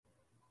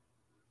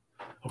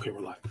Okay,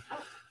 we're live.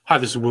 Hi,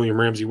 this is William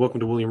Ramsey.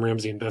 Welcome to William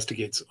Ramsey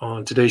Investigates.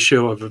 On today's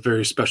show, I have a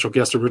very special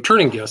guest, a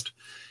returning guest.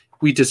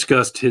 We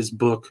discussed his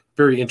book,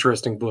 very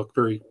interesting book,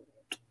 very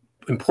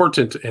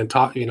important and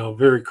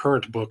very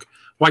current book,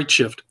 White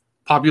Shift,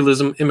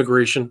 Populism,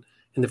 Immigration,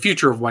 and the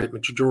Future of White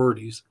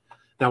Majorities.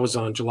 That was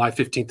on July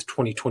 15th,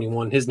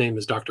 2021. His name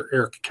is Dr.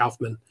 Eric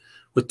Kaufmann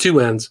with two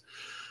N's.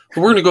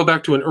 But we're going to go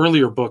back to an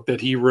earlier book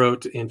that he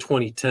wrote in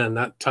 2010.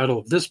 That title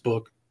of this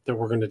book that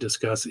we're going to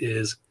discuss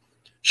is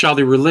Shall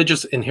the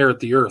Religious Inherit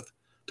the Earth?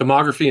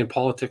 Demography and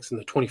Politics in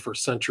the 21st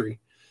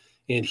Century.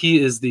 And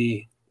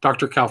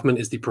Dr. Kaufmann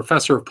is the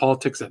professor of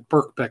politics at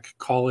Birkbeck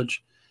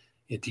College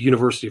at the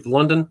University of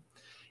London.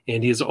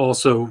 And he has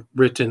also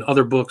written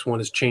other books. One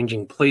is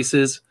Changing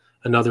Places.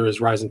 Another is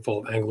Rise and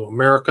Fall of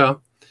Anglo-America.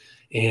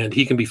 And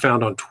he can be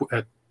found on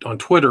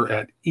Twitter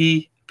at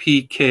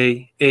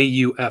EPKAUFM.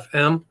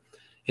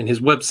 And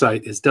his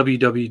website is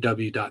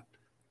www.sneps.net,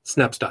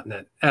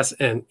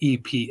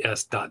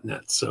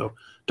 SNEPS.net. So,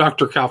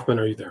 Dr. Kaufmann,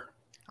 are you there?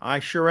 I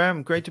sure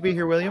am. Great to be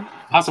here, William.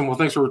 Awesome. Well,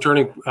 thanks for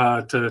returning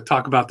to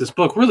talk about this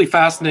book. Really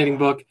fascinating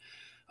book.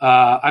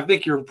 I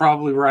think you're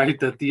probably right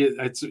that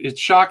it's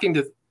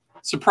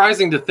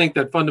surprising to think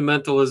that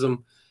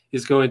fundamentalism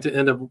is going to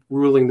end up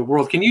ruling the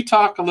world. Can you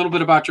talk a little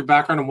bit about your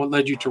background and what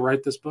led you to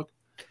write this book?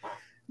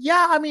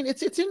 Yeah, I mean,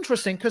 it's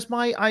interesting because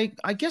I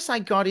guess I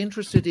got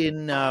interested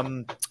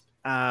in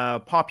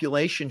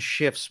population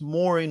shifts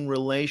more in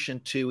relation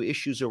to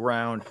issues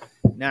around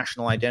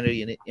national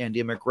identity and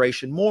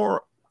immigration,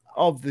 more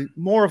of the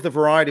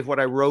variety of what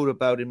I wrote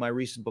about in my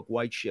recent book,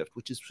 White Shift,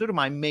 which is sort of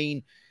my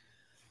main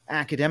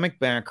academic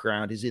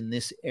background is in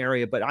this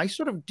area. But I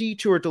sort of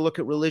detoured to look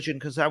at religion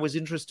because I was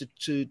interested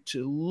to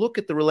look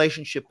at the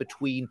relationship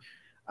between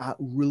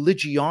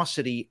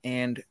religiosity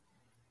and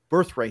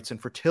birth rates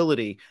and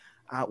fertility,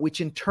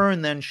 which in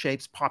turn then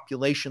shapes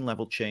population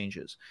level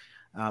changes,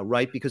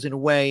 right? Because in a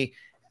way,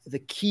 the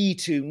key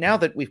to now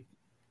that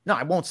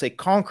I won't say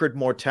conquered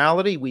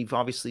mortality. We've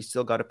obviously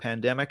still got a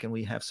pandemic and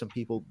we have some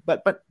people,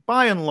 but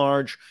by and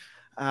large,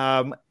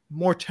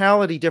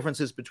 mortality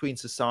differences between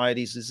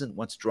societies isn't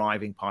what's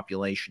driving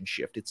population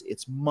shift.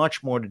 It's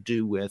much more to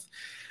do with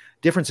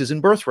differences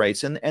in birth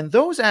rates. And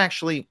those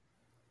actually,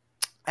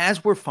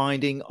 as we're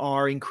finding,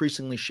 are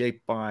increasingly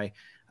shaped by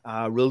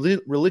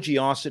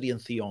religiosity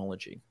and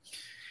theology.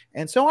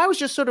 And so I was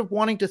just sort of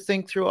wanting to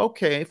think through,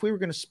 okay, if we were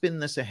going to spin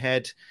this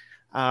ahead,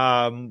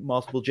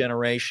 multiple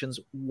generations,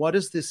 what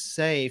does this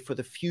say for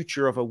the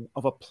future of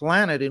a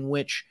planet in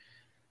which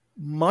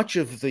much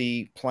of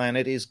the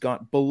planet is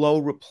got below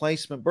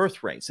replacement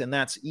birth rates? And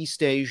that's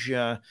East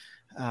Asia.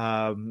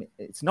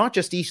 It's not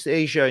just East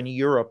Asia and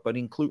Europe, but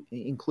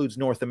includes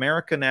North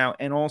America now,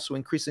 and also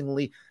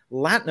increasingly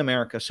Latin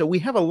America. So we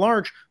have a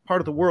large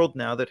part of the world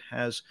now that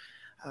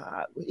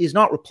is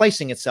not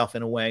replacing itself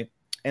in a way.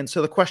 And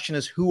so the question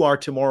is, who are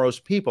tomorrow's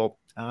people?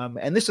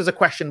 And this is a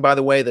question, by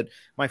the way, that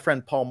my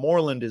friend Paul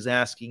Morland is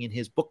asking in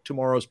his book,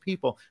 Tomorrow's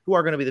People, who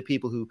are going to be the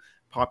people who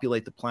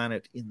populate the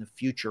planet in the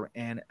future.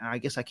 And I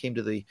guess I came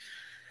to the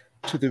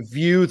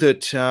view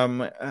that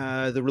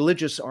the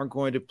religious are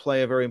going to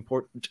play a very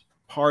important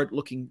part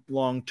looking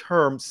long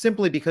term,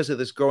 simply because of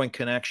this growing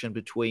connection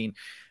between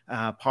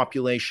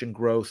population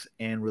growth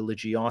and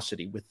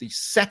religiosity, with the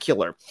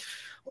secular,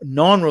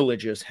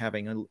 non-religious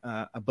having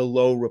a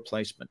below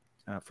replacement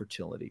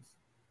fertility.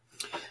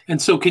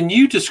 And so can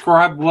you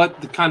describe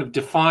what the kind of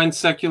defines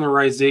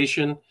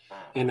secularization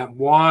and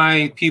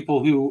why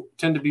people who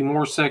tend to be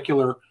more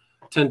secular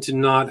tend to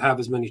not have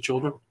as many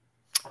children?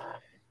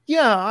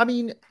 Yeah, I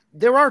mean,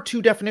 there are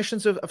two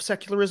definitions of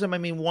secularism. I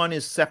mean, one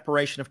is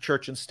separation of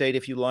church and state,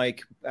 if you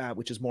like,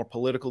 which is more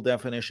political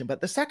definition. But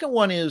the second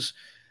one is,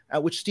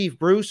 which Steve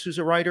Bruce, who's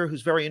a writer,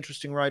 who's a very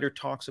interesting writer,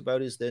 talks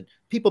about, is that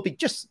people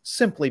just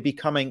simply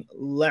becoming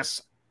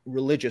less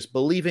religious,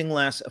 believing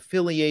less,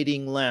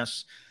 affiliating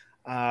less,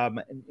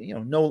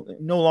 no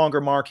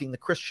longer marking the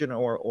Christian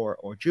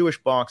or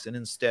Jewish box, and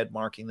instead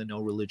marking the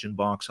no religion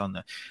box on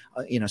the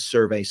in a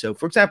survey. So,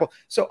 for example,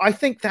 I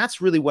think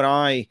that's really what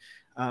I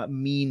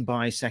mean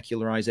by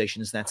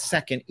secularization, is that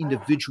second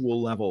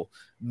individual level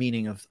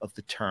meaning of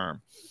the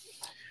term.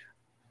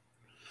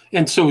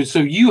 And so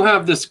you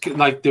have this,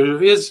 like,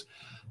 there is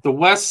the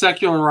West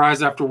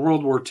secularized after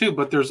World War II,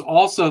 but there's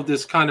also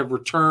this kind of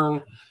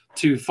return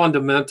to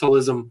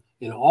fundamentalism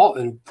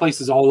in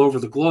places all over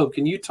the globe.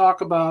 Can you talk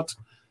about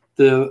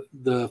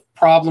the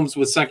problems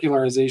with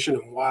secularization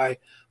and why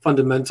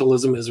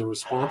fundamentalism is a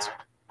response?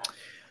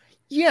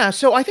 Yeah,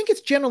 so I think it's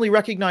generally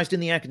recognized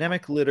in the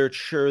academic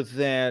literature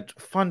that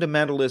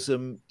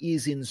fundamentalism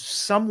is in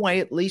some way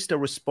at least a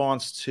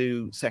response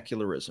to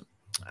secularism.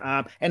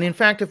 And in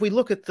fact, if we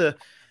look at the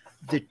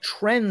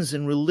trends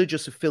in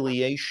religious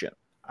affiliation,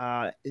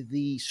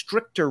 the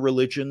stricter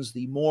religions,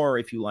 the more,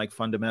 if you like,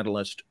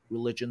 fundamentalist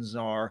religions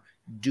are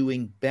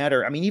doing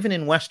better. I mean, even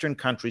in Western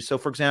countries. So,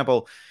 for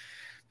example,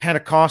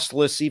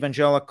 Pentecostalists,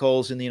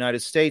 evangelicals in the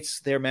United States,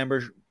 their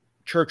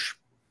church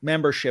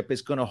membership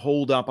is going to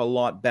hold up a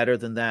lot better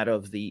than that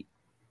of the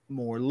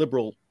more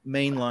liberal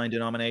mainline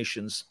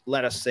denominations,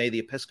 let us say the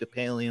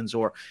Episcopalians,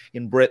 or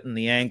in Britain,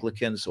 the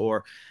Anglicans,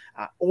 or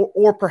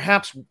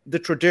perhaps the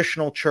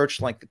traditional church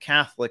like the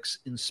Catholics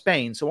in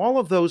Spain. So all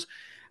of those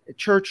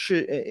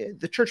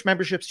the church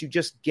memberships you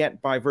just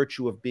get by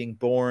virtue of being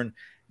born,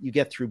 you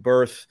get through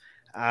birth,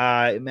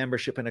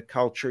 membership in a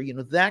culture,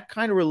 that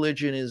kind of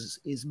religion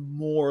is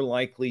more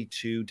likely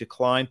to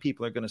decline.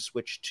 People are going to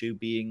switch to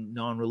being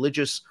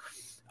non-religious,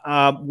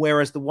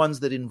 whereas the ones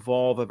that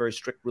involve a very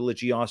strict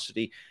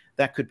religiosity,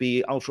 that could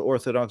be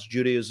ultra-Orthodox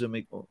Judaism,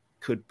 it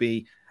could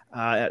be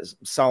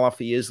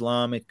Salafi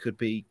Islam, it could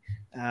be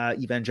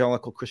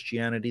evangelical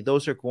Christianity.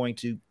 Those are going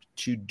to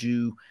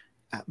do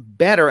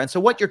better. And so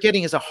what you're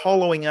getting is a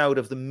hollowing out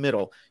of the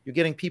middle. You're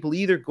getting people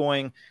either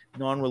going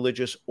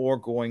non-religious or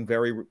going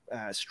very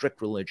strict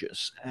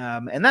religious.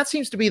 And that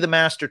seems to be the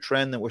master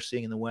trend that we're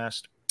seeing in the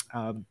West.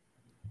 Now,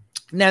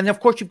 and of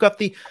course, you've got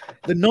the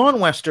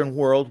non-Western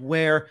world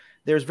where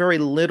there's very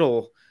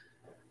little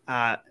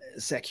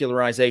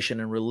secularization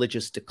and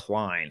religious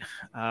decline.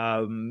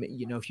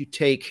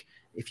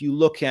 If you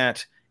look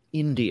at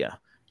India,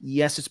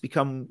 yes, it's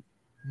become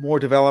more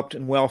developed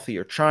and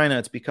wealthier. China,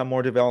 it's become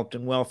more developed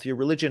and wealthier.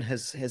 Religion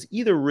has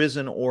either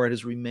risen or it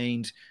has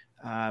remained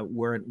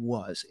where it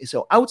was.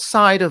 So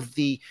outside of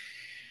the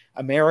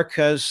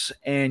Americas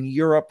and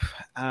Europe,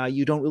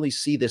 you don't really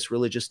see this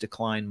religious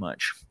decline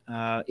much,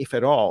 if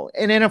at all.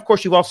 And then, of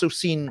course, you've also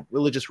seen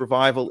religious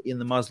revival in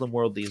the Muslim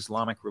world, the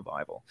Islamic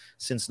revival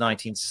since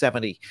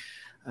 1970,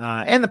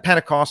 and the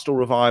Pentecostal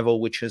revival,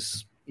 which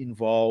has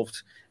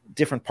involved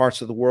different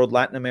parts of the world,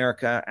 Latin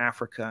America,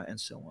 Africa, and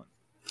so on.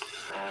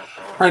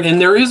 Right,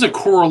 and there is a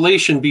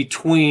correlation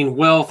between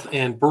wealth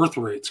and birth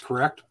rates,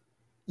 correct?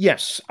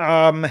 Yes,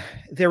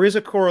 there is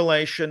a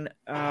correlation,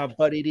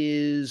 but it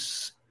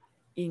is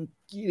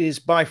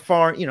by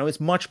far, it's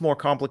much more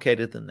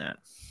complicated than that.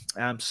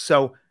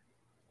 So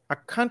a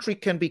country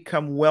can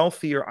become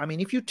wealthier. I mean,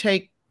 if you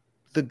take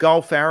the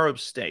Gulf Arab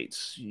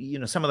states,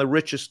 some of the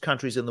richest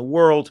countries in the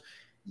world,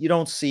 you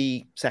don't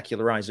see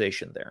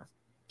secularization there.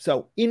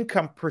 So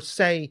income per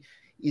se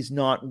is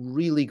not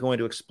really going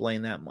to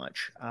explain that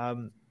much.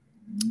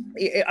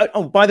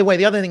 By the way,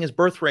 the other thing is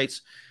birth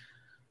rates.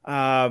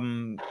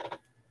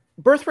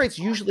 Birth rates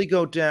usually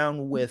go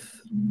down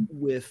with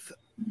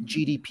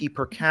GDP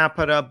per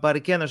capita, but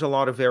again, there's a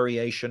lot of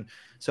variation.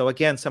 So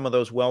again, some of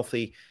those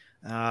wealthy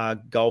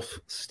Gulf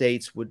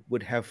states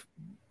would have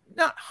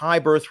not high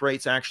birth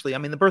rates, actually. I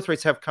mean, the birth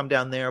rates have come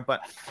down there,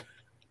 but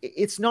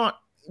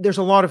there's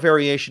a lot of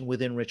variation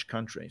within rich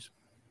countries.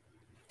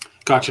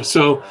 Gotcha.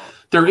 So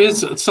there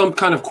is some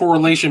kind of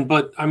correlation,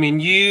 but I mean,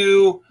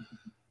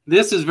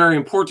 this is very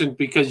important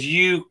because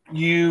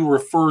you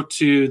refer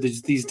to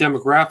these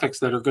demographics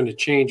that are going to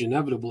change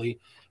inevitably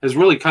as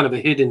really kind of a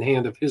hidden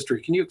hand of history.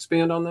 Can you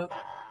expand on that?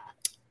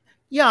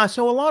 Yeah.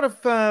 So a lot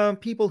of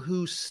people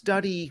who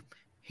study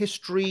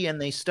history and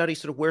they study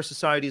sort of where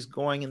society is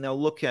going, and they'll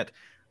look at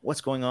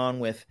what's going on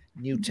with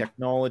new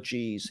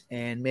technologies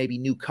and maybe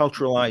new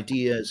cultural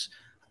ideas,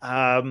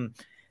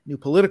 new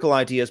political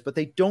ideas, but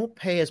they don't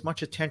pay as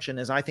much attention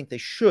as I think they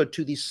should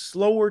to these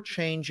slower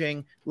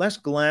changing, less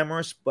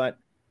glamorous, but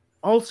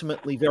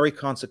ultimately very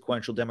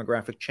consequential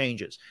demographic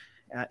changes.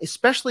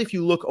 Especially if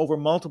you look over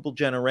multiple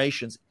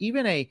generations,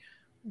 even a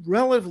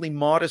relatively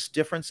modest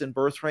difference in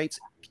birth rates,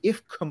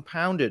 if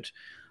compounded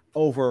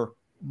over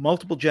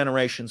multiple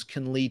generations,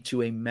 can lead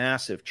to a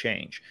massive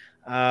change.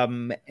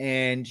 There's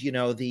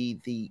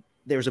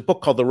a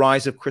book called The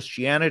Rise of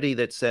Christianity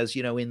that says,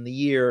 in the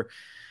year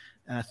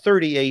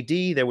 30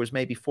 AD, there was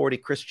maybe 40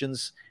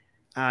 Christians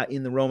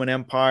in the Roman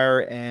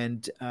Empire,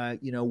 and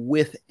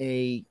with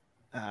a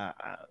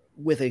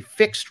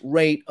fixed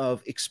rate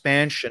of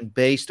expansion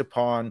based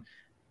upon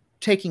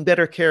taking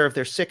better care of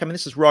their sick. I mean,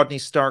 this is Rodney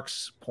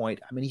Stark's point.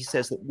 I mean, he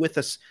says that with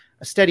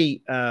a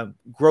steady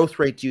growth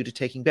rate due to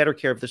taking better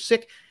care of the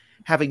sick,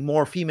 having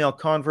more female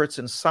converts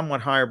and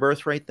somewhat higher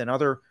birth rate than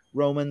other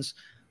Romans,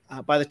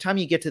 by the time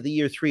you get to the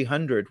year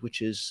 300,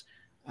 which is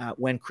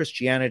when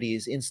Christianity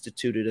is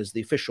instituted as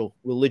the official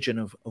religion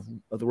of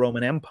the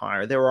Roman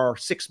Empire, there are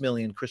 6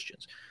 million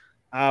Christians.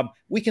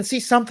 We can see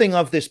something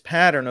of this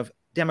pattern of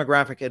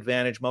demographic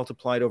advantage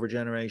multiplied over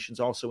generations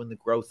also in the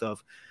growth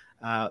of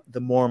the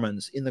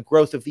Mormons, in the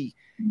growth of the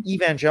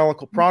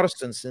evangelical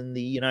Protestants in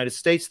the United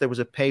States. There was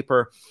a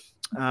paper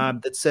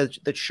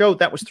that showed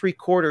that was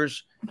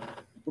 3/4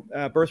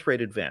 birth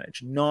rate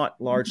advantage, not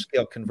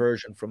large-scale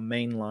conversion from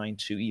mainline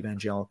to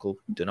evangelical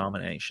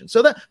denomination.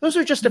 So those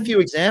are just a few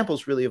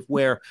examples, really, of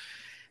where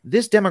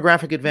this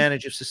demographic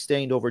advantage, if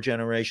sustained over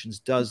generations,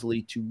 does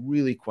lead to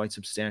really quite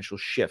substantial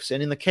shifts.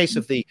 And in the case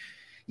of the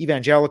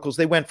evangelicals,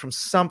 they went from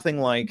something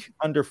like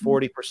under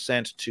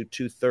 40% to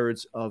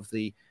 2/3 of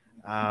the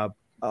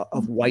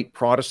of white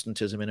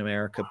Protestantism in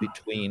America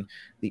between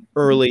the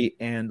early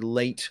and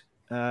late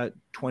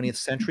 20th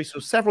century. So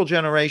several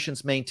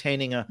generations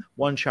maintaining a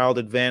one-child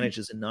advantage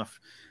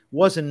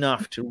was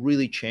enough to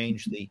really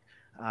change the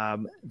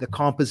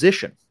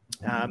composition.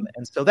 And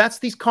so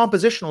these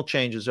compositional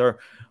changes are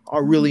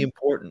really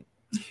important.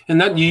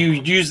 And that you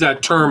use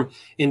that term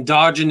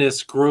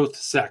endogenous growth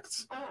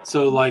sects.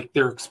 So like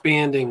they're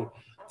expanding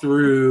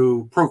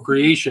through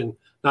procreation,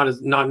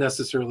 not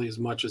necessarily as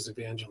much as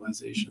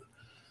evangelization.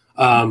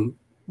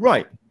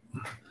 Right.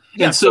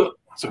 Yeah. And so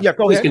yeah,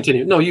 go please ahead.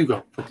 continue. No, you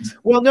go.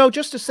 Well, no,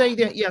 just to say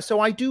that, yeah, so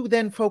I do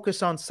then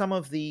focus on some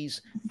of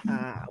these,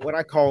 what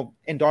I call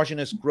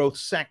endogenous growth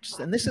sects.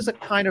 And this is a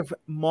kind of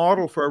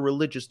model for a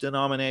religious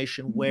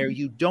denomination where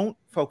you don't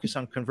focus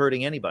on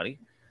converting anybody.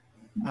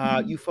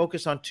 You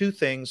focus on two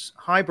things: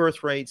 high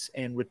birth rates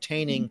and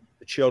retaining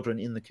the children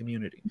in the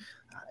community.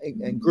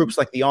 And groups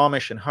like the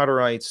Amish and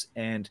Hutterites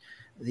and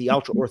the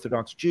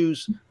ultra-Orthodox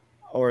Jews,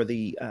 or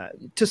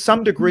to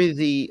some degree,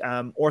 the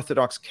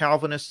Orthodox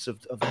Calvinists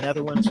of the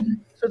Netherlands.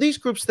 So these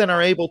groups then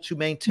are able to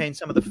maintain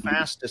some of the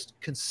fastest,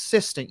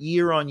 consistent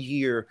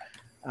year-on-year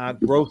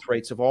growth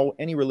rates of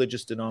any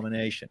religious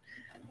denomination,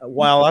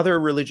 while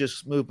other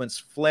religious movements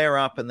flare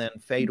up and then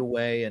fade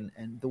away. And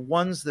the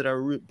ones that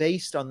are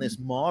based on this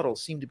model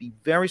seem to be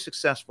very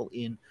successful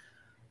in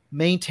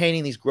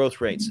maintaining these growth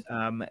rates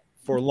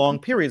for long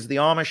periods. The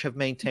Amish have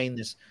maintained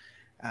this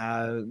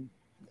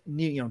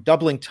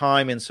doubling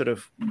time in sort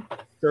of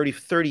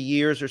 30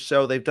 years or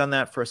so. They've done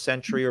that for a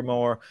century or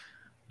more.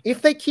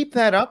 If they keep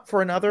that up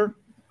for another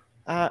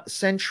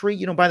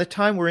century, by the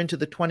time we're into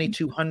the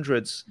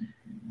 2200s,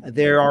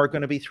 there are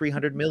going to be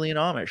 300 million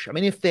Amish. I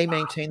mean, if they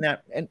maintain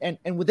that, and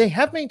they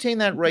have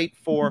maintained that rate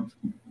for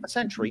a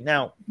century.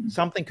 Now,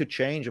 something could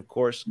change, of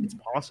course. It's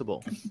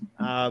possible.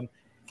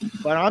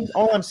 But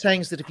all I'm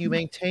saying is that if you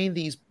maintain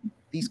these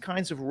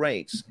kinds of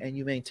rates and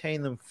you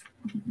maintain them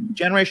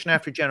generation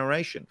after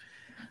generation,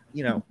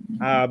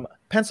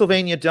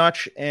 Pennsylvania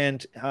Dutch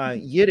and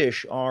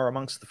Yiddish are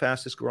amongst the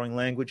fastest growing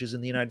languages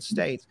in the United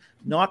States,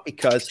 not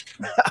because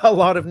a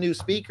lot of new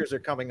speakers are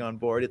coming on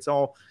board. It's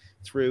all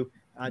through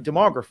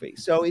demography.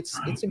 So it's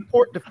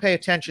important to pay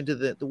attention to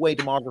the way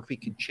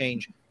demography can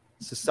change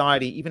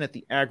society, even at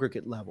the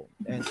aggregate level.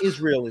 And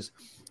Israel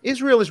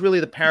is really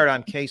the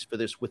paradigm case for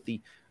this, with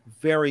the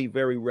very,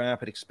 very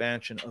rapid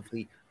expansion of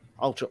the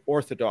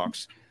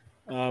ultra-Orthodox.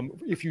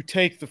 If you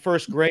take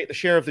the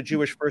share of the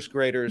Jewish first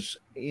graders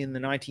in the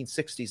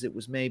 1960s, it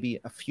was maybe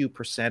a few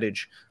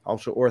percentage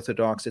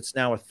ultra-Orthodox. It's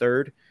now a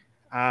third.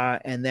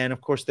 And then,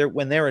 of course,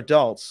 when they're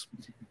adults,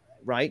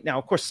 right? Now,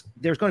 of course,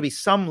 there's going to be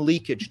some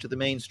leakage to the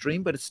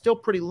mainstream, but it's still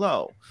pretty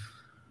low.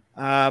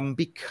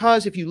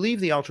 Because if you leave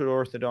the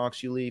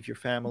ultra-Orthodox, you leave your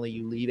family,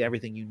 you leave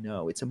everything you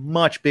know. It's a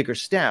much bigger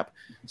step.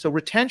 So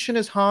retention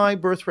is high,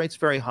 birth rate's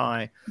very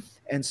high,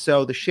 and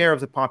so the share of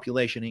the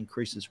population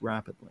increases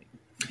rapidly.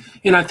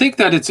 And I think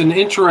that it's an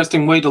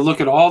interesting way to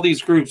look at all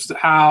these groups,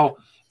 how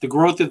the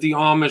growth of the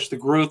Amish, the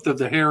growth of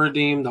the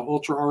Haredim, the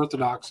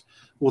ultra-Orthodox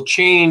will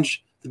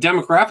change the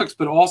demographics,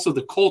 but also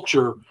the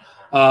culture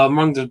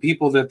among the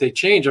people that they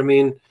change. I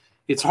mean,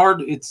 it's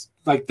hard. It's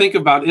like, think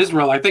about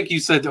Israel. I think you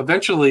said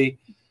eventually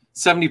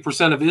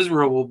 70% of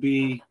Israel will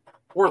be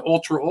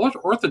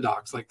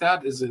ultra-Orthodox. Like,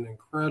 that is an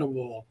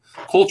incredible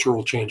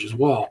cultural change as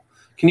well.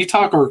 Can you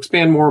talk or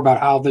expand more about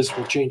how this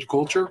will change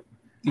culture?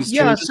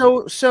 Yeah,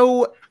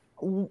 so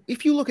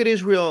if you look at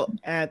Israel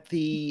at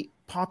the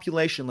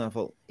population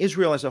level,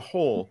 Israel as a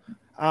whole,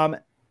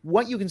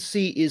 what you can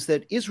see is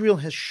that Israel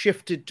has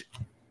shifted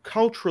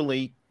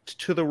culturally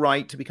to the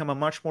right to become a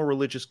much more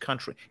religious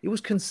country. It was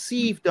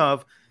conceived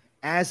of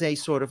as a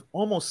sort of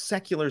almost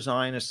secular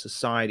Zionist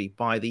society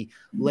by the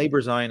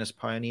labor Zionist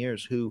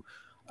pioneers who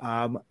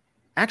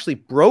actually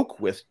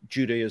broke with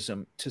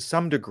Judaism to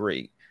some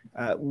degree.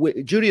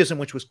 Judaism,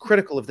 which was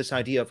critical of this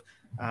idea of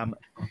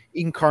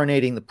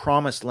incarnating the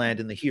promised land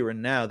in the here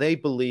and now. They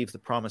believe the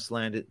promised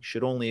land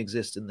should only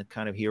exist in the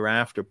kind of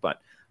hereafter.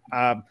 But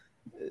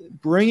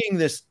bringing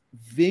this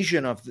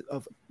vision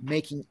of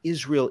making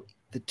Israel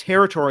the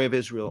territory of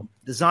Israel,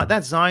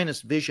 that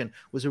Zionist vision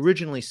was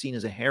originally seen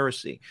as a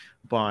heresy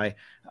by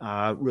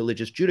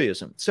religious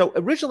Judaism. So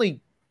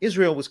originally,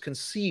 Israel was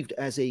conceived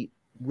as a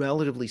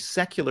relatively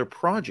secular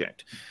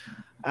project.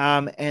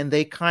 And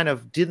they kind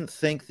of didn't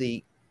think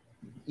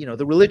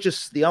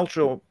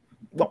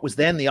what was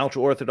then the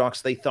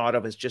ultra-Orthodox, they thought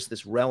of as just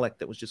this relic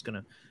that was just going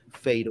to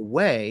fade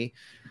away.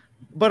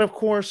 But of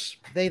course,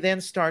 they then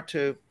start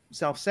to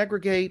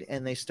self-segregate,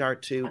 and they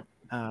start to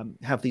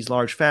have these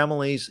large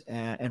families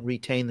and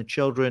retain the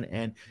children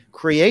and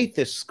create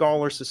this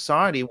scholar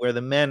society where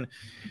the men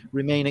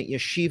remain at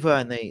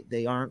yeshiva and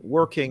they aren't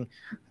working,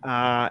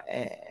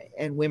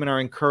 and women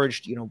are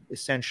encouraged,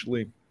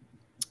 essentially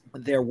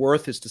their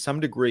worth is to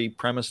some degree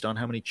premised on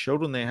how many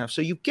children they have.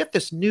 So you get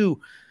this new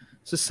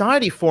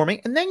society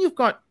forming, and then you've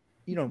got,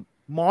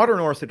 modern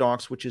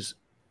Orthodox, which is,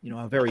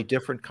 a very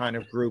different kind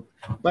of group,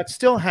 but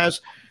still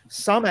has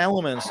some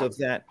elements of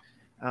that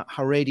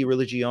Haredi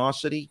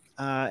religiosity,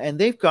 and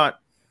they've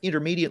got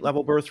intermediate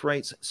level birth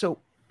rates. So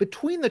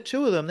between the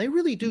two of them, they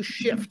really do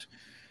shift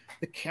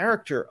the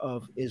character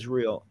of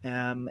Israel.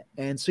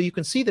 And so you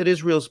can see that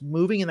Israel's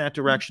moving in that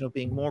direction of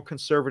being more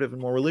conservative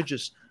and more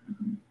religious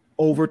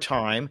over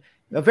time,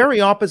 a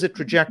very opposite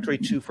trajectory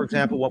to, for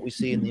example, what we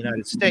see in the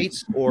United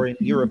States or in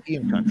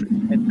European countries.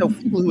 And so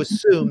people who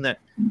assume that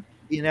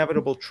the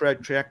inevitable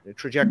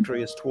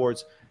trajectory is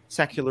towards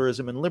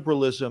secularism and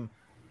liberalism,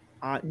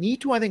 need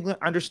to, I think,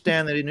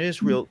 understand that in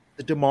Israel,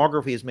 the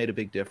demography has made a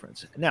big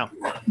difference. Now,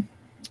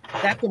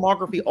 that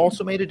demography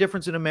also made a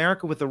difference in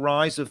America with the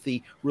rise of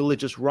the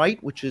religious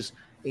right, which is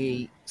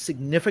a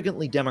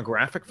significantly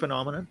demographic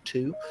phenomenon,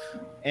 too.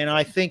 And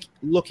I think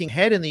looking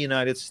ahead in the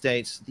United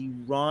States, the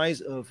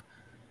rise of,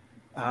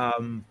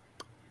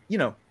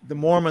 the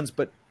Mormons,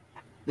 but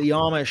the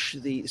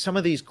Amish, some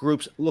of these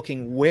groups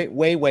looking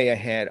way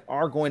ahead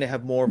are going to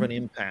have more of an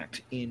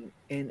impact and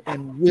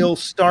we'll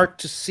start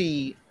to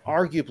see,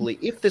 arguably,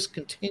 if this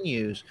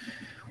continues,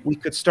 we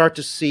could start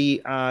to see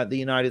the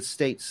United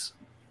States,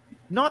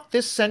 not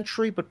this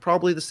century, but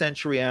probably the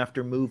century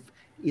after, move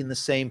in the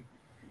same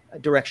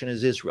direction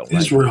as Israel.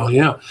 Right? Israel,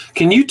 yeah.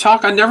 Can you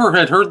talk? I never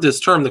had heard this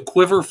term, the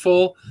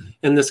quiverful,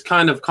 and this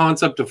kind of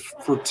concept of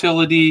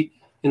fertility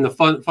in the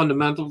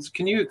fundamentals.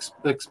 Can you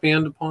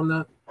expand upon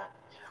that?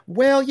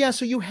 Well, yeah.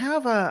 So you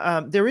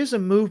have there is a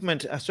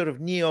movement, a sort of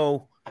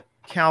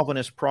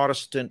neo-Calvinist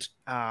Protestant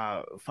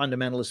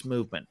fundamentalist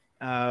movement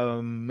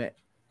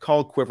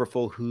called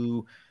Quiverful,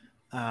 who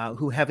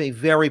have a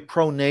very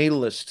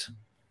pronatalist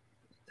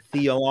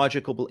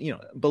theological,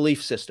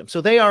 belief system.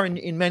 So they are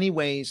in many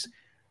ways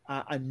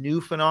a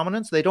new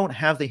phenomenon. So they don't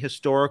have the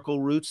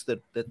historical roots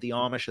that the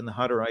Amish and the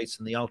Hutterites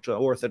and the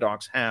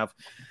ultra-Orthodox have.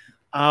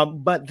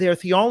 But their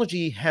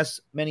theology has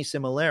many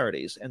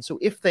similarities. And so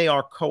if they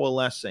are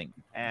coalescing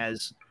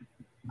as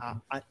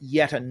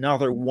yet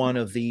another one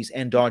of these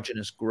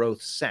endogenous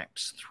growth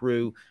sects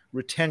through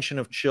retention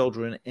of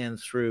children and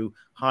through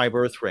high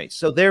birth rates.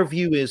 So their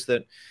view is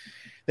that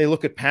they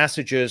look at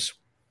passages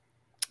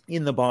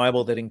in the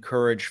Bible that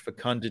encourage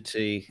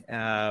fecundity,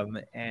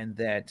 and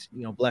that,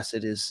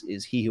 blessed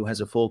is he who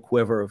has a full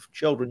quiver of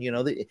children. Given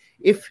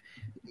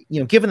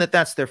that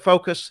that's their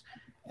focus,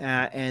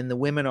 and the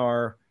women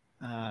are,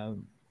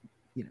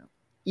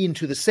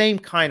 into the same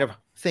kind of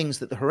things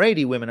that the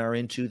Haredi women are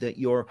into, that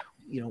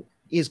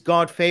is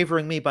God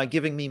favoring me by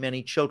giving me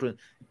many children?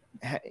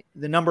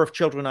 The number of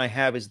children I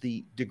have is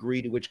the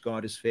degree to which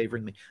God is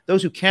favoring me.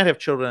 Those who can't have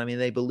children,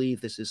 they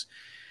believe this is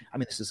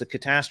a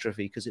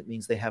catastrophe because it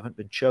means they haven't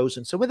been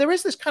chosen. So there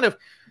is this kind of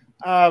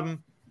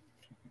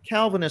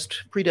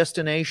Calvinist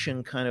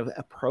predestination kind of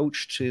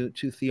approach to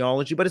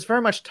theology, but it's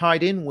very much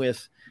tied in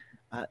with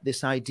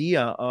this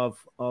idea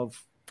of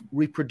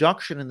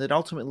reproduction, and that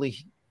ultimately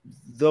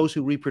those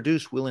who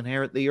reproduce will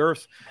inherit the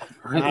earth.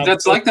 Right.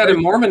 That's like that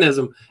in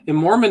Mormonism. In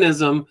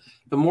Mormonism,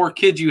 the more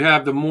kids you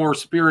have, the more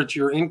spirits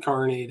you're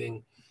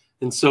incarnating.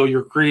 And so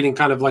you're creating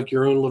kind of like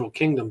your own little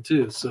kingdom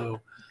too. So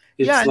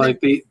it's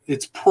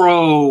it's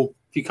pro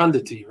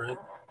fecundity, right?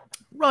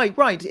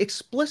 Right.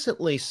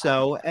 Explicitly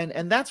so.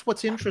 And that's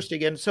what's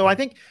interesting. And so I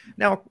think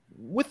now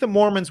with the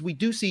Mormons, we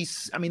do see,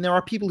 there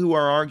are people who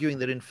are arguing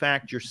that in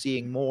fact you're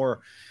seeing more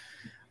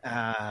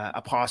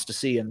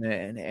apostasy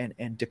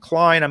and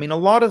decline. A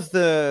lot of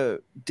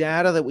the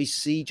data that we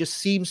see just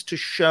seems to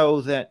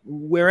show that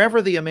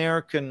wherever the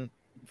American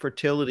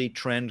fertility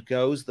trend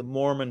goes, the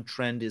Mormon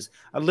trend is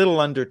a little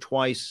under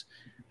twice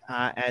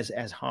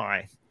as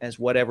high as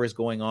whatever is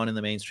going on in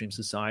the mainstream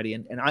society.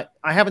 And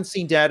I haven't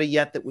seen data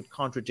yet that would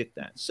contradict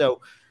that.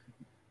 So,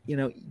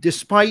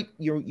 despite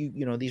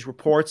these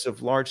reports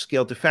of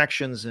large-scale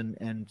defections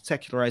and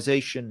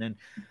secularization, and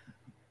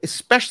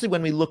especially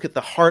when we look at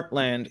the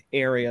heartland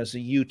areas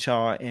of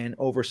Utah and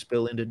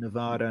overspill into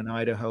Nevada and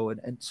Idaho.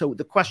 And so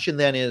the question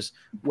then is,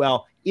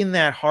 well, in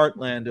that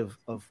heartland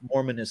of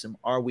Mormonism,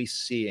 are we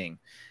seeing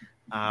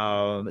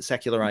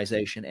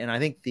secularization? And I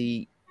think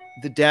the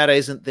data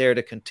isn't there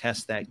to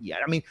contest that yet.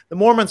 The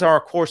Mormons are,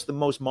 of course, the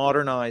most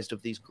modernized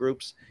of these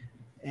groups,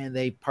 and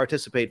they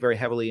participate very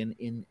heavily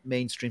in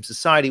mainstream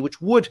society, which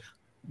would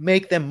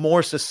make them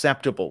more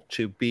susceptible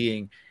to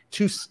being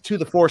to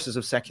the forces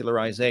of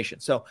secularization.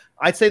 So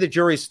I'd say the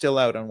jury's still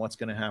out on what's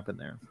going to happen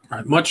there.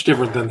 Right, much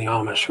different than the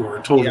Amish, who are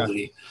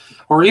totally,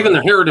 or even the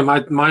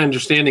Haredi. My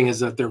understanding is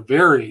that they're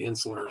very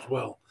insular as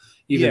well,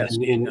 even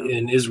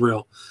in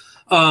Israel.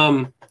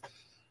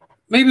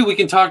 Maybe we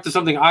can talk to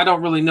something I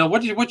don't really know.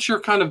 What's your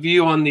kind of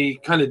view on the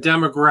kind of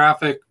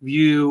demographic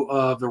view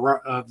of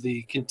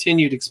the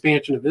continued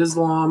expansion of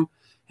Islam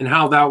and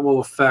how that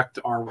will affect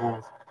our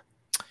world?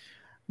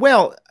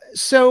 Well,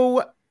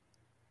 so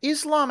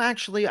Islam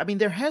actually,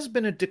 there has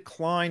been a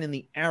decline in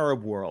the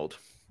Arab world,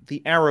 the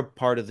Arab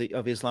part of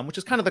Islam, which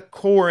is kind of the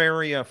core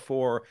area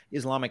for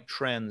Islamic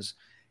trends,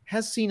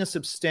 has seen a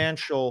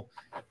substantial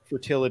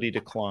fertility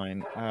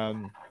decline,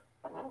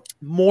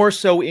 more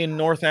so in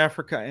North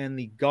Africa and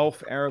the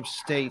Gulf Arab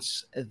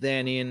states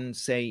than in,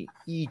 say,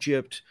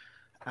 Egypt.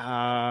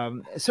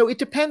 So it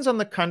depends on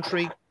the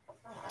country,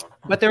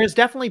 but there has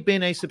definitely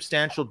been a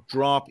substantial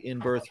drop in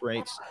birth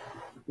rates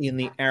in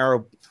the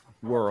Arab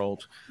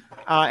world.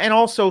 And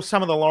also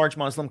some of the large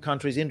Muslim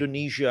countries,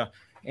 Indonesia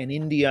and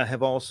India,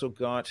 have also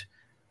got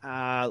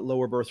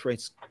lower birth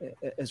rates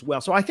as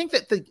well. So I think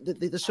that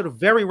the sort of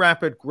very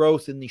rapid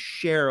growth in the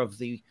share of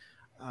the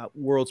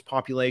world's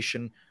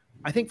population,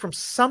 I think from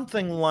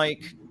something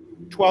like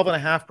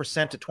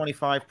 12.5% to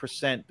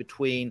 25%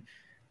 between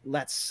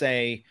let's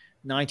say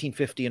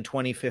 1950 and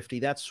 2050,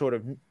 that sort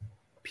of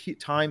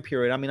time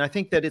period. I mean, I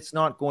think that it's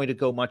not going to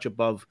go much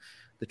above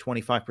the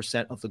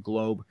 25% of the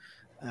globe.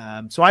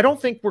 So I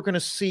don't think we're going to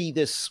see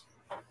this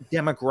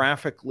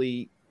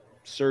demographically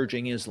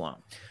surging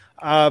Islam.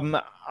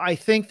 I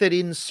think that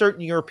in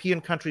certain European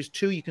countries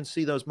too, you can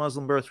see those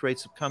Muslim birth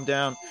rates have come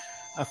down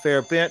a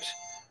fair bit.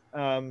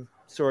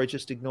 Sorry,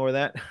 just ignore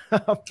that.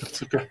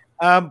 That's okay.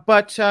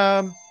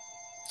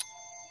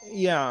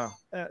 Yeah,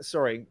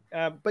 sorry.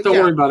 But Don't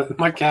yeah. worry about it.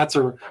 My cats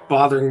are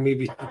bothering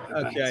me.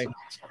 Okay.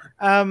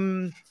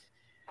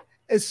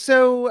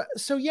 So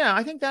yeah,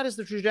 I think that is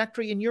the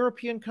trajectory in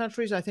European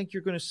countries. I think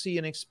you're going to see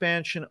an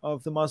expansion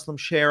of the Muslim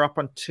share up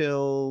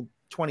until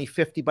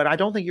 2050, but I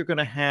don't think you're going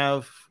to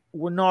have.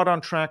 We're not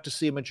on track to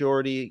see a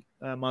majority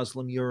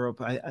Muslim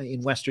Europe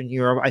in Western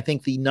Europe. I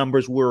think the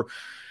numbers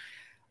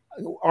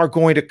are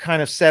going to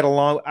kind of settle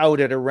out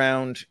at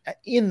around,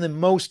 in the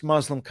most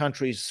Muslim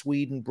countries,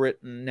 Sweden,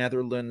 Britain,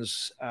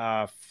 Netherlands,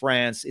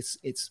 France.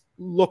 It's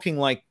looking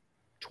like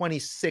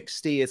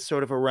 2060. It's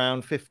sort of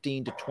around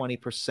 15 to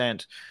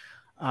 20%,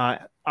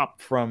 up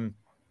from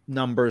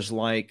numbers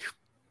like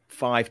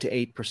 5 to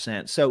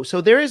 8%.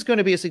 So there is going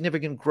to be a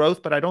significant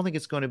growth, but I don't think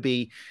it's going to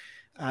be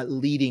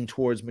leading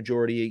towards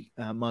majority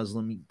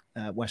Muslim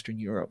Western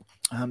Europe,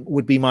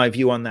 would be my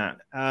view on that.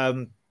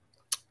 And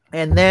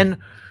then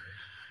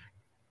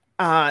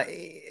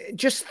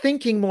just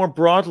thinking more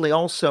broadly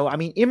also, I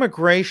mean,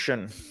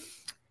 immigration,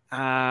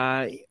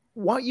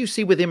 what you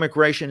see with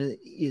immigration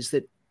is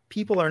that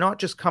people are not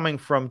just coming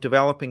from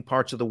developing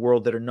parts of the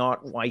world that are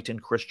not white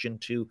and Christian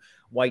to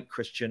white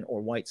Christian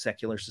or white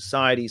secular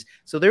societies.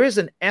 So there is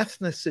an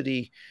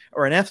ethnicity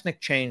or an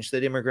ethnic change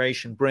that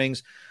immigration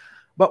brings.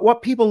 But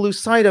what people lose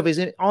sight of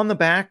is on the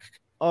back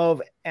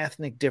of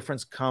ethnic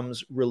difference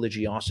comes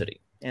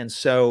religiosity. And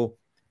so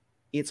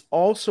it's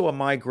also a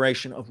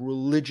migration of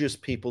religious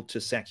people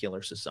to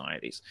secular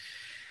societies.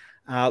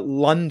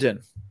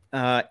 London,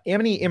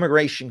 any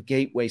immigration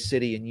gateway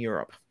city in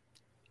Europe,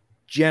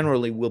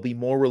 generally will be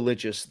more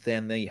religious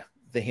than the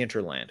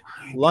hinterland.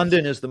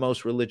 London is the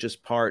most religious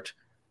part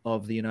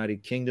of the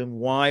United Kingdom.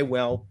 Why?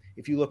 Well,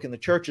 if you look in the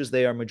churches,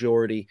 they are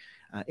majority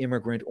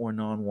immigrant or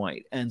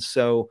non-white. And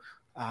so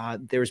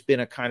there's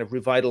been a kind of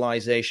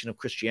revitalization of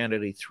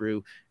Christianity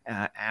through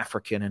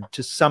African and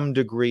to some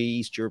degree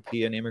East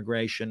European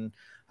immigration.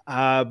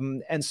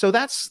 And so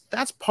that's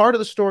part of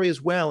the story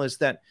as well, is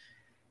that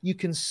you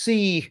can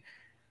see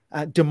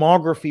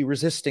demography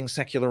resisting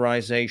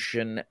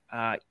secularization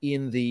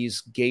in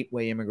these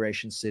gateway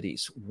immigration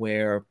cities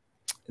where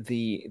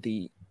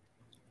the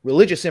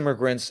religious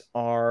immigrants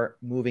are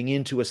moving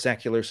into a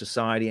secular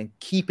society and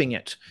keeping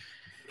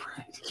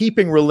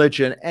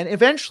religion. And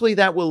eventually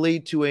that will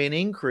lead to an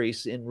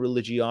increase in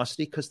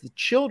religiosity because the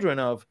children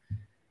of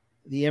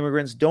the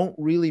immigrants don't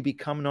really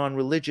become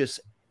non-religious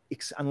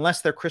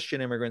unless they're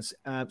Christian immigrants.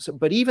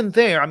 But even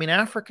there, I mean,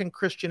 African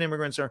Christian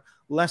immigrants are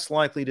less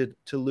likely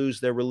to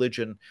lose their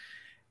religion.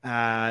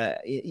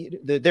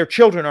 Their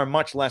children are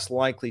much less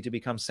likely to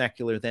become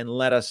secular than,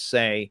 let us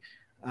say,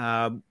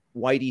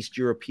 white East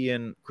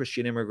European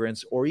Christian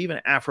immigrants or even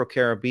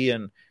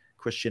Afro-Caribbean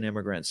Christian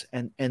immigrants.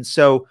 And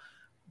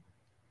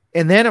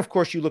then, of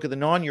course, you look at the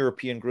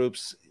non-European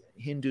groups,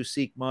 Hindu,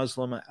 Sikh,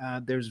 Muslim,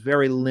 there's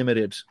very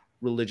limited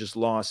religious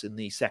loss in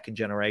the second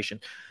generation.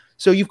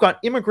 So you've got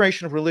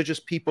immigration of religious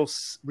people,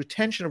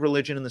 retention of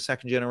religion in the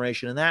second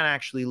generation, and that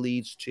actually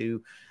leads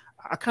to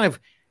a kind of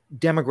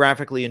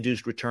demographically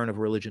induced return of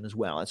religion as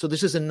well. And so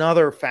this is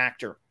another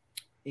factor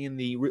in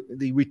the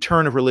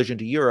return of religion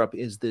to Europe,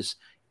 is this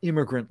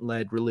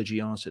immigrant-led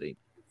religiosity.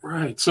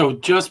 Right. So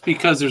just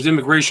because there's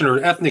immigration or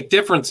ethnic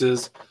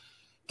differences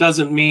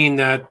doesn't mean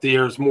that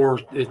there's more.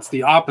 It's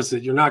the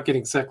opposite. You're not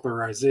getting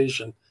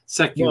secularization.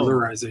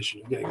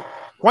 You're getting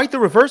quite the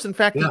reverse. In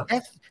fact,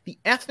 the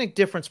ethnic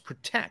difference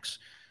protects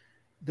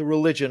the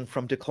religion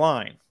from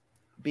decline,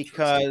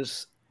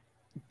 because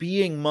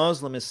being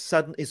Muslim is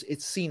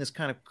it's seen as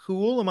kind of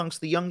cool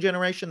amongst the young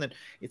generation, that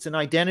it's an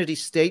identity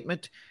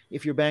statement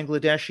if you're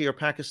Bangladeshi or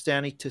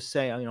Pakistani to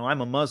say,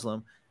 I'm a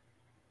Muslim.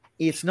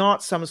 It's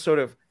not some sort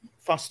of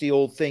fusty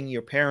old thing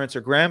your parents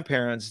or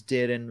grandparents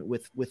did and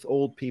with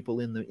old people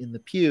in the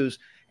pews,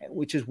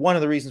 which is one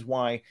of the reasons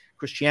why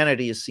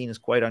Christianity is seen as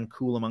quite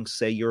uncool amongst,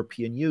 say,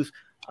 European youth,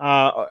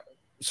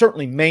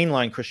 certainly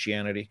mainline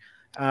Christianity.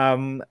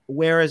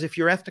 Whereas if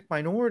you're ethnic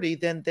minority,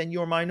 then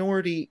your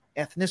minority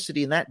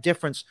ethnicity and that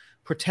difference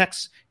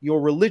protects your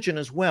religion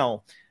as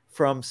well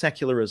from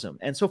secularism.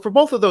 And so for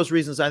both of those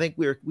reasons, I think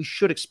we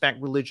should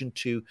expect religion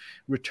to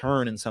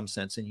return in some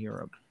sense in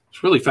Europe.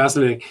 It's really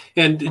fascinating.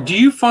 And do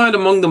you find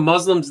among the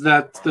Muslims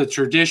that the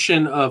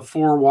tradition of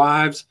 4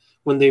 wives,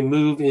 when they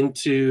move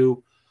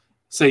into,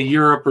 say,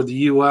 Europe or the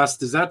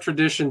U.S., is that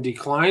tradition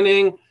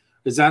declining?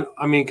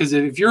 Because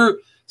if you're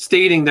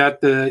stating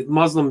that the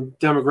Muslim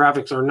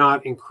demographics are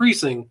not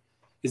increasing,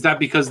 is that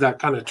because that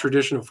kind of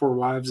tradition of 4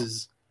 wives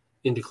is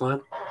in decline?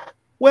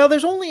 Well,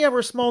 there's only ever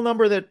a small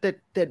number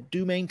that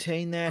do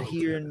maintain that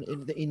here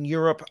in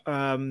Europe.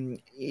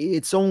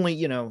 It's only,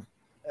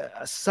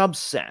 a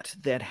subset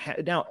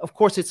that now, of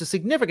course, it's a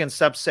significant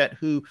subset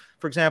who,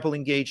 for example,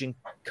 engage in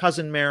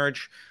cousin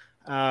marriage,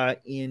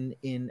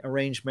 in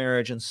arranged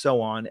marriage, and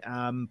so on.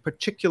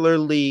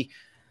 Particularly,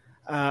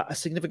 a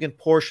significant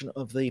portion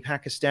of the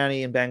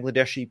Pakistani and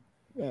Bangladeshi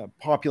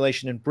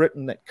population in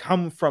Britain that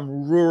come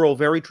from rural,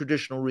 very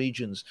traditional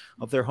regions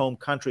of their home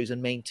countries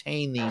and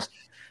maintain these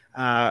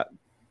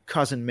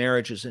cousin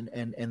marriages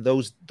and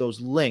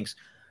those links.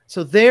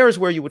 So there's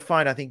where you would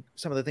find, I think,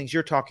 some of the things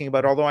you're talking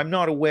about, although I'm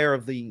not aware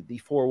of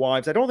the four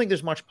wives. I don't think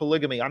there's much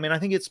polygamy. I mean, I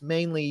think it's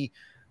mainly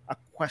a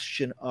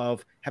question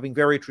of having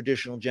very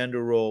traditional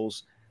gender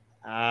roles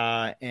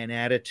and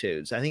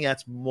attitudes. I think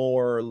that's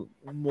more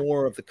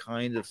of the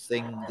kind of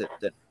thing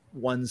that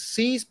one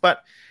sees.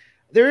 But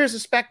there is a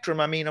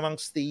spectrum. I mean,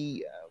 amongst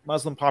the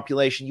Muslim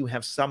population, you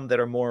have some that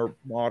are more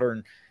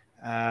modern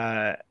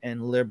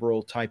and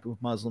liberal type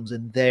of Muslims,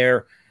 and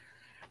their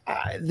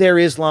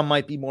Islam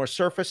might be more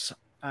surface.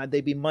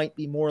 They might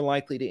be more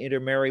likely to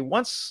intermarry.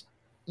 Once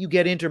you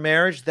get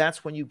intermarriage,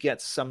 that's when you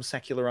get some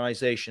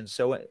secularization.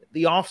 So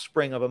the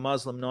offspring of a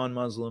Muslim,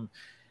 non-Muslim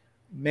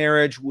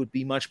marriage would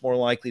be much more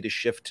likely to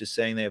shift to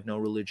saying they have no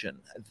religion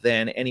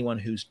than anyone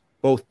whose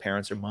both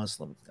parents are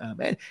Muslim.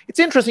 And it's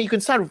interesting. You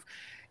can sort of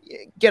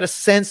get a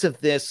sense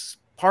of this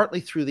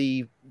partly through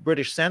the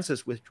British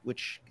census,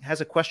 which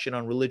has a question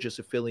on religious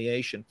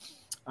affiliation.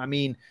 I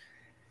mean,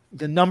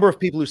 the number of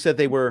people who said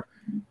they were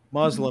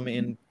Muslim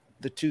in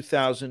the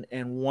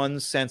 2001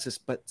 census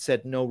but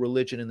said no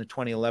religion in the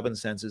 2011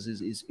 census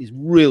is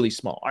really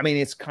small. I mean,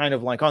 it's kind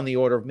of like on the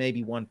order of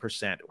maybe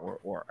 1%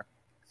 or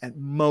at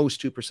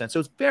most 2%. So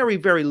it's very,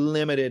 very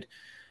limited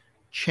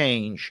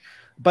change.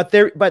 But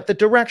the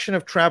direction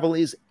of travel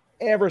is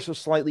ever so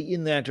slightly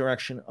in that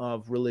direction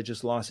of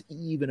religious loss,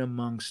 even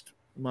amongst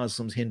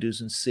Muslims,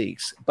 Hindus, and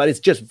Sikhs. But it's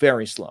just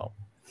very slow.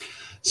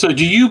 So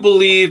do you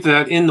believe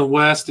that in the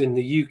West, in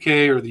the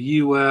UK or the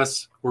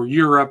US or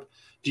Europe,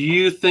 do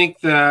you think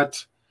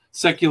that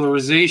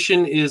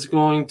secularization is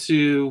going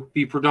to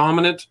be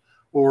predominant,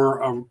 or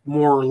a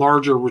more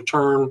larger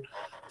return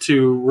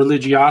to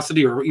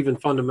religiosity or even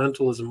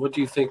fundamentalism? What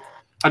do you think?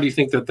 How do you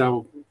think that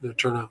will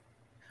turn out?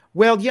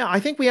 Well, yeah,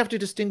 I think we have to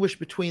distinguish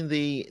between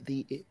the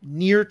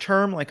near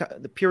term, like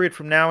the period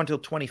from now until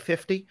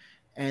 2050,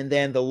 and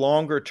then the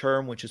longer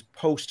term, which is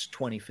post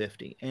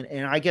 2050.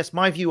 And I guess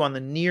my view on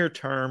the near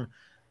term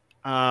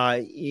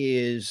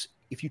is,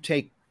 if you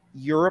take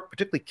Europe,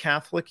 particularly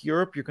Catholic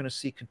Europe, you're going to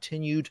see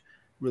continued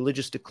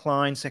religious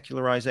decline,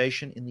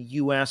 secularization. In the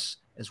US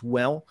as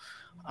well,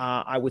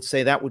 I would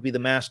say that would be the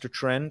master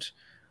trend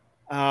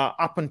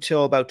up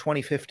until about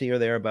 2050 or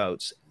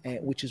thereabouts,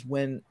 which is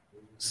when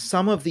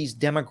some of these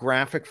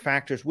demographic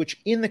factors, which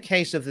in the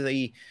case of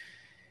the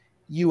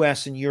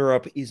US and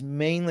Europe is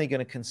mainly going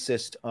to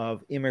consist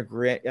of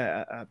immigrant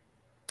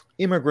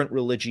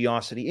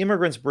religiosity,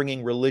 immigrants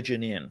bringing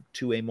religion in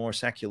to a more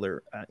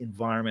secular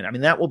environment. I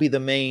mean, that will be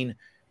the main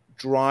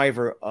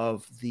driver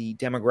of the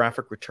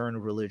demographic return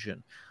of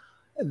religion.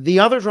 The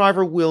other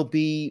driver will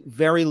be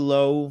very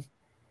low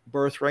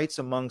birth rates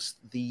amongst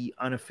the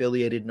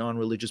unaffiliated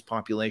non-religious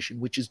population,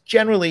 which is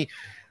generally,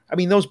 I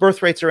mean, those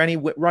birth rates are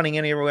running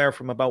anywhere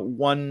from about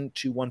 1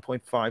 to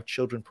 1.5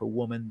 children per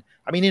woman.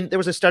 I mean, there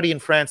was a study in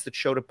France that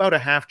showed about a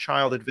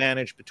half-child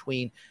advantage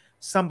between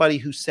somebody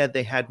who said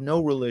they had no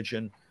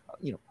religion,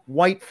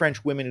 white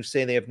French women who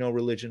say they have no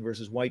religion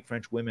versus white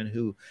French women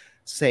who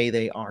say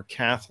they are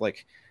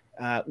Catholic.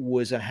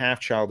 Was a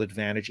half-child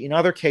advantage. In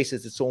other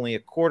cases, it's only a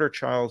quarter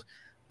child,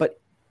 but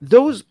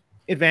those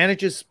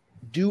advantages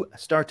do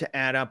start to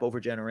add up over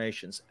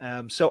generations.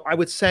 So I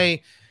would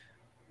say,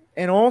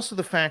 and also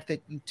the fact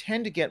that you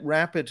tend to get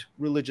rapid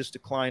religious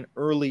decline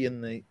early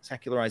in the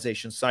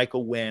secularization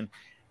cycle when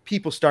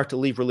people start to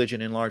leave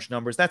religion in large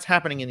numbers. That's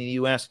happening in the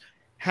US,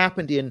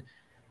 happened in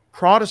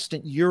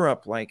Protestant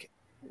Europe, like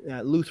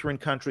Lutheran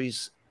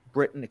countries,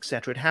 Britain,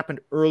 etc. It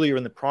happened earlier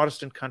in the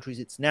Protestant countries.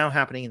 It's now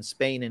happening in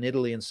Spain and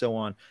Italy and so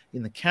on,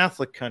 in the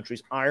Catholic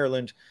countries,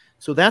 Ireland.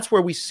 So that's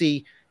where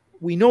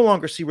we no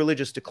longer see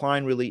religious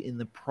decline really in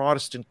the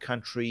Protestant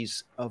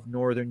countries of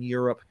Northern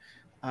Europe,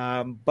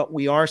 but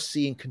we are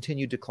seeing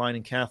continued decline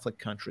in Catholic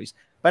countries.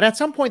 But at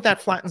some point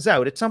that flattens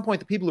out. At some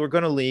point, the people who are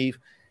going to leave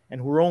and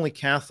who are only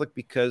Catholic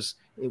because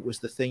it was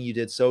the thing you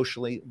did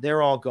socially,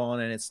 they're all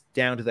gone, and it's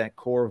down to that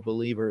core of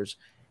believers.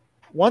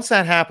 Once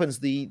that happens,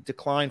 the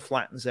decline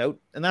flattens out,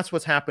 and that's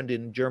what's happened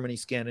in Germany,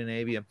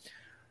 Scandinavia.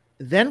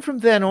 Then from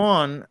then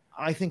on,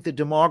 I think the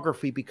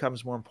demography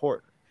becomes more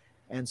important.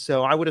 And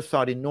so I would have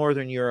thought in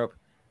Northern Europe,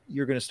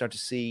 you're going to start to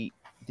see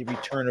the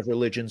return of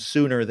religion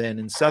sooner than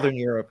in Southern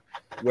Europe,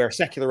 where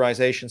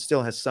secularization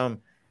still has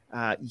some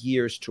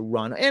years to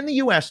run. And the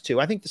US too.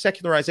 I think the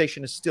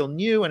secularization is still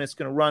new, and it's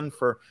going to run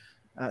for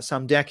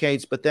some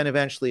decades, but then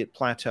eventually it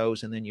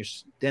plateaus, and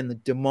then the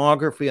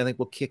demography, I think,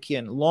 will kick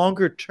in.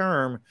 Longer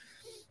term,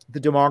 the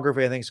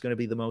demography, I think, is going to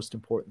be the most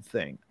important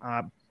thing.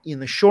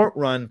 In the short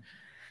run,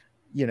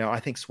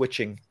 I think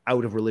switching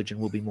out of religion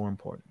will be more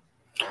important.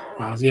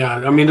 Well, yeah.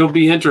 I mean, it'll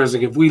be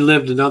interesting if we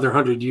lived another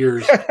 100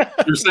 years.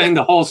 You're saying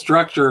the whole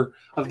structure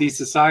of these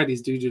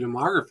societies due to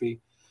demography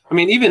I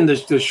mean, even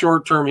the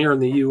short term here in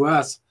the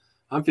U.S.,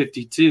 I'm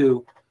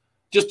 52.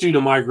 Just due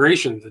to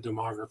migration, the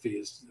demography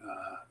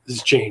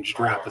has changed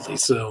rapidly.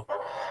 So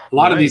a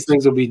lot of these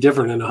things will be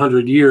different in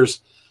 100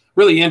 years.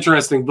 Really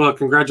interesting book.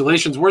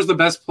 Congratulations. Where's the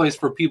best place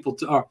for people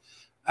to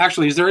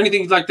actually, is there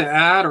anything you'd like to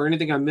add or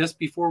anything I missed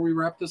before we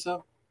wrap this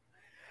up?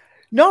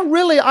 No,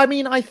 really. I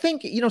mean, I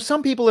think,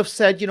 some people have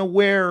said,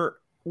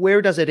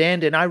 where does it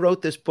end? And I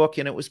wrote this book,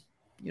 and it was,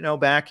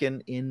 back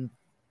in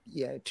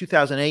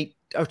 2008,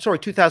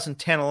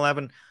 2010,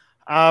 11.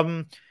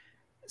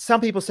 Some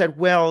people said,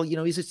 well,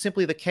 is it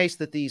simply the case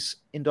that these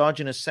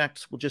endogenous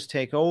sects will just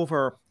take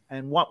over,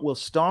 and what will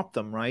stop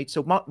them, right?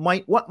 So what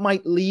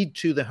might lead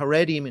to the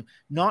Haredim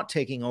not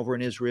taking over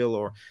in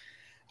Israel?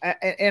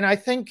 And I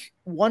think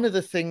one of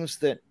the things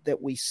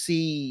that we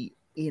see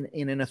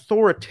in an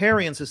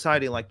authoritarian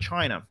society like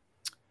China,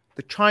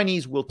 the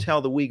Chinese will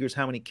tell the Uyghurs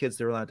how many kids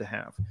they're allowed to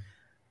have.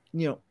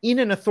 In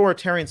an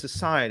authoritarian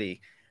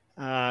society,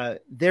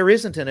 there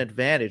isn't an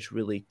advantage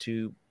really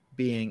to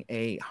being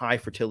a high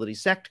fertility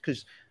sect,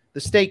 because the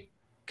state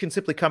can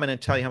simply come in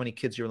and tell you how many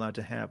kids you're allowed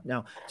to have.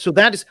 Now, so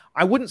that is,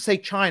 I wouldn't say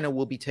China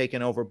will be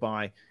taken over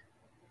by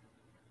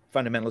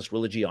fundamentalist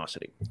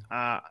religiosity.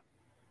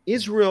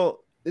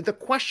 Israel, the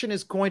question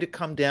is going to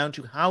come down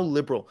to how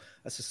liberal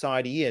a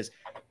society is.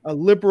 A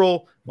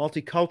liberal,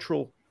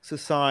 multicultural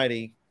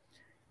society,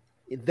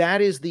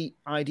 that is the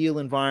ideal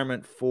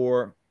environment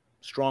for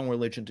strong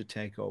religion to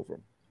take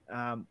over.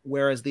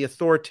 Whereas the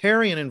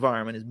authoritarian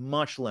environment is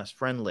much less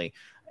friendly.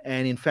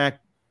 And in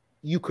fact,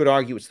 you could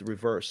argue it's the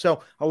reverse.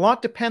 So a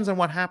lot depends on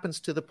what happens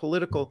to the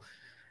political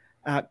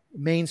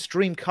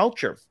mainstream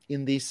culture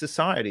in these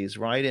societies,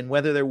 right? And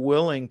whether they're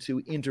willing to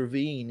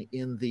intervene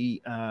in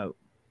the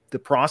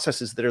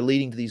processes that are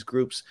leading to these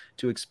groups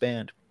to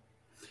expand.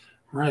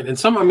 Right. And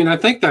I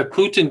think that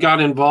Putin got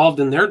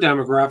involved in their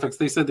demographics.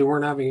 They said they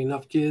weren't having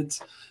enough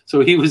kids. So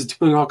he was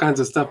doing all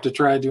kinds of stuff to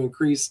try to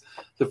increase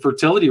the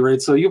fertility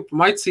rate. So you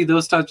might see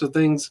those types of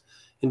things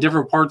in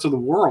different parts of the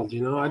world,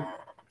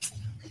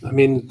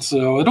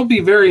 so it'll be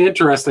very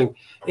interesting.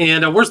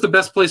 And where's the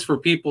best place for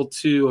people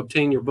to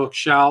obtain your book,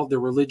 Shall the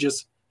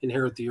Religious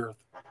Inherit the Earth?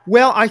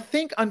 Well, I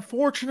think,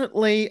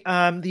 unfortunately,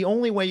 the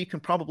only way you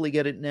can probably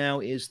get it now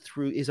is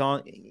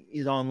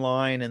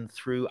online and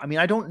through. I mean,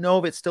 I don't know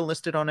if it's still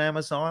listed on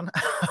Amazon.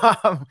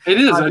 It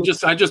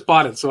is. I just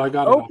bought it, so I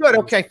got it. Oh, good.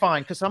 Okay,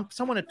 fine. Because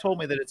someone had told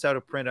me that it's out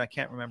of print. I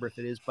can't remember if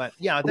it is, but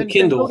yeah. Then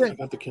Kindle. I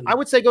got the Kindle. I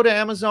would say go to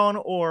Amazon,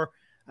 or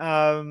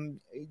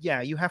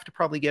you have to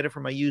probably get it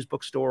from a used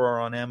bookstore or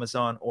on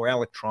Amazon or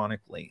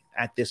electronically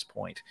at this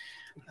point.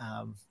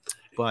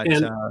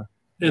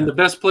 And the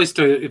best place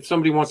if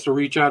somebody wants to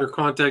reach out or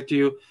contact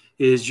you,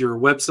 is your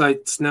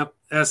website,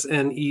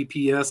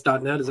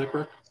 sneps.net. Is that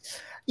correct?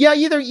 Yeah,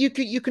 either you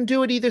can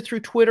do it either through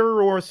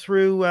Twitter or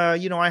through,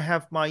 I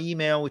have my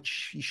email,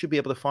 which you should be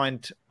able to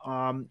find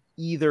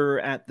either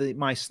at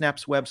my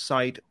Snaps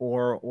website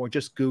or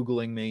just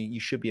Googling me.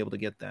 You should be able to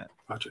get that.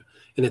 Gotcha.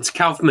 And it's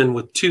Kaufmann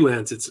with two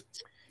N's.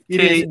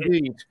 It is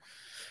indeed.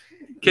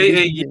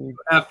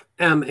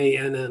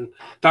 Kaufmann.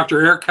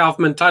 Dr. Eric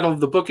Kaufmann. Title of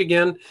the book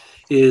again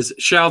is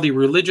Shall the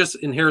Religious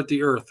Inherit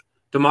the Earth?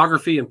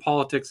 Demography and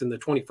Politics in the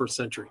 21st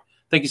Century.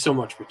 Thank you so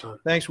much for your time.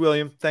 Thanks,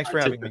 William. Thanks for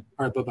having me.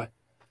 All right, bye-bye.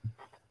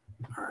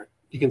 All right.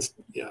 You can,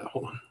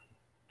 hold on.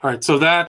 All right, so that